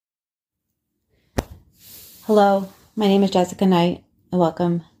Hello, my name is Jessica Knight, and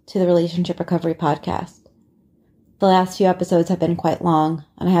welcome to the Relationship Recovery Podcast. The last few episodes have been quite long,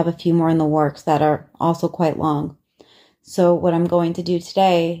 and I have a few more in the works that are also quite long. So what I'm going to do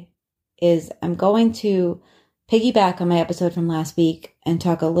today is I'm going to piggyback on my episode from last week and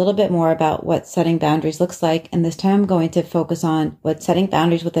talk a little bit more about what setting boundaries looks like, and this time I'm going to focus on what setting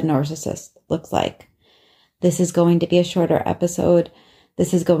boundaries with a narcissist looks like. This is going to be a shorter episode.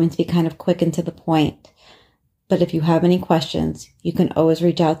 This is going to be kind of quick and to the point. But if you have any questions, you can always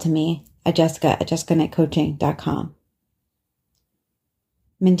reach out to me at jessica@jessicaknightcoaching.com.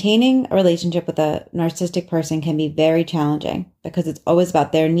 Maintaining a relationship with a narcissistic person can be very challenging because it's always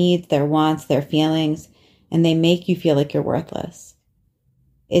about their needs, their wants, their feelings, and they make you feel like you're worthless.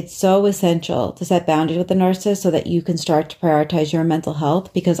 It's so essential to set boundaries with the narcissist so that you can start to prioritize your mental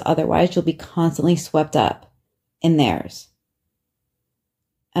health, because otherwise you'll be constantly swept up in theirs.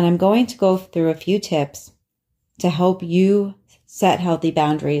 And I'm going to go through a few tips to help you set healthy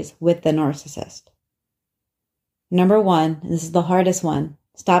boundaries with the narcissist. Number one, and this is the hardest one,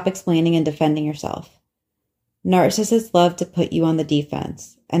 stop explaining and defending yourself. Narcissists love to put you on the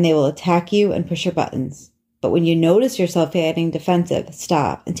defense, and they will attack you and push your buttons. But when you notice yourself getting defensive,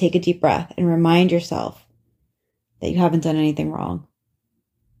 stop and take a deep breath and remind yourself that you haven't done anything wrong.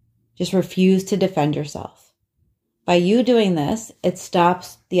 Just refuse to defend yourself. By you doing this, it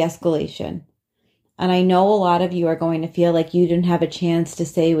stops the escalation. And I know a lot of you are going to feel like you didn't have a chance to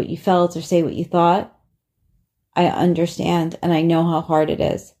say what you felt or say what you thought. I understand, and I know how hard it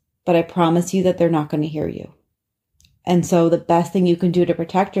is, but I promise you that they're not going to hear you. And so the best thing you can do to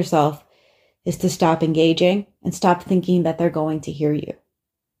protect yourself is to stop engaging and stop thinking that they're going to hear you.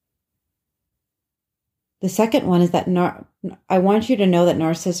 The second one is that I want you to know that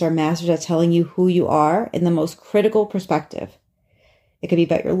narcissists are masters at telling you who you are in the most critical perspective. It could be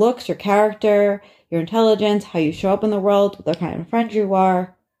about your looks, your character, your intelligence, how you show up in the world, what kind of friend you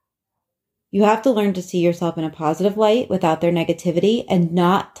are. You have to learn to see yourself in a positive light without their negativity, and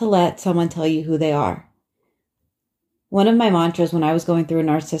not to let someone tell you who they are. One of my mantras when I was going through a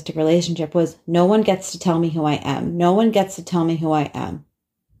narcissistic relationship was, no one gets to tell me who I am. No one gets to tell me who I am.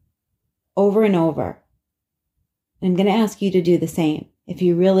 Over and over. I'm going to ask you to do the same if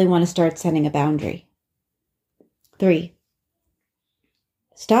you really want to start setting a boundary. 3.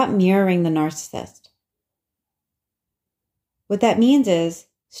 Stop mirroring the narcissist. What that means is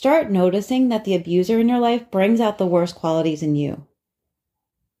start noticing that the abuser in your life brings out the worst qualities in you.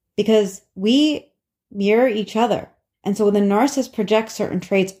 Because we mirror each other. And so when the narcissist projects certain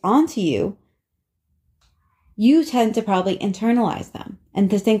traits onto you, you tend to probably internalize them and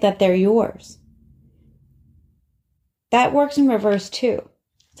to think that they're yours. That works in reverse too.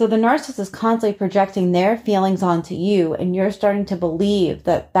 So the narcissist is constantly projecting their feelings onto you, and you're starting to believe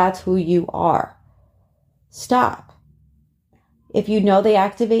that that's who you are. Stop. If you know they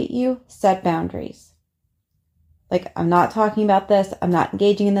activate you, set boundaries. Like, I'm not talking about this. I'm not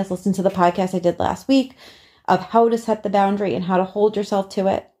engaging in this. Listen to the podcast I did last week of how to set the boundary and how to hold yourself to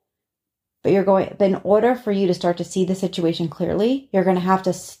it. But in order for you to start to see the situation clearly, you're going to have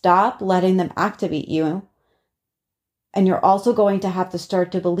to stop letting them activate you. And you're also going to have to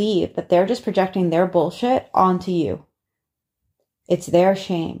start to believe that they're just projecting their bullshit onto you. It's their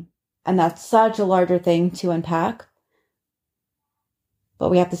shame. And that's such a larger thing to unpack.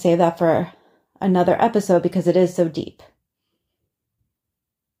 But we have to save that for another episode because it is so deep.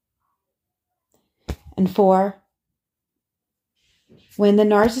 And 4, when the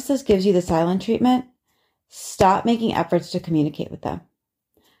narcissist gives you the silent treatment, stop making efforts to communicate with them.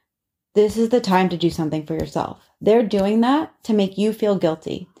 This is the time to do something for yourself. They're doing that to make you feel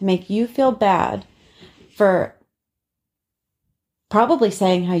guilty, to make you feel bad for probably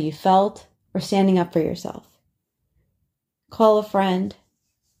saying how you felt or standing up for yourself. Call a friend,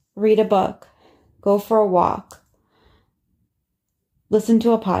 read a book, go for a walk, listen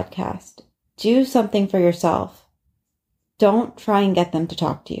to a podcast, do something for yourself. Don't try and get them to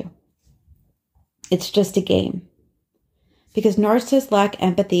talk to you. It's just a game. Because narcissists lack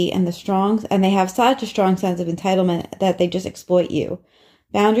empathy and they have such a strong sense of entitlement that they just exploit you.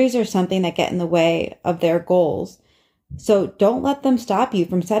 Boundaries are something that get in the way of their goals. So don't let them stop you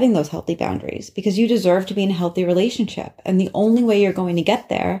from setting those healthy boundaries, because you deserve to be in a healthy relationship. And the only way you're going to get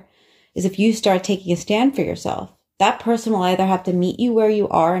there is if you start taking a stand for yourself. That person will either have to meet you where you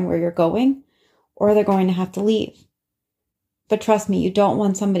are and where you're going, or they're going to have to leave. But trust me, you don't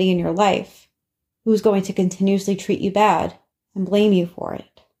want somebody in your life who's going to continuously treat you bad and blame you for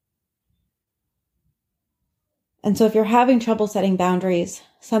it. And so if you're having trouble setting boundaries,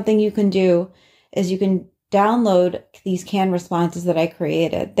 something you can do is you can download these canned responses that I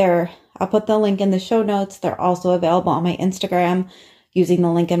created. I'll put the link in the show notes. They're also available on my Instagram using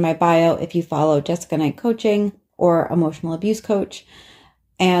the link in my bio if you follow Jessica Knight Coaching or Emotional Abuse Coach.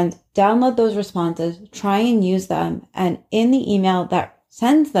 And download those responses, try and use them. And in the email that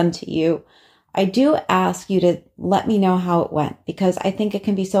sends them to you, I do ask you to let me know how it went, because I think it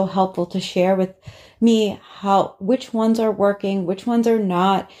can be so helpful to share with me which ones are working, which ones are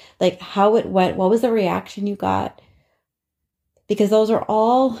not, like how it went, what was the reaction you got? Because those are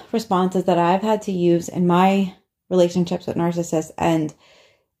all responses that I've had to use in my relationships with narcissists, and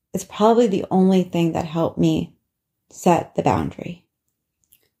it's probably the only thing that helped me set the boundary.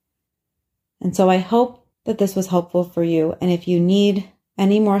 And so I hope that this was helpful for you. And if you need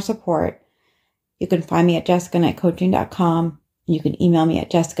any more support, you can find me at jessicaknightcoaching.com. You can email me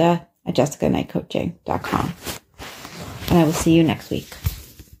at jessica@jessicaknightcoaching.com. And I will see you next week.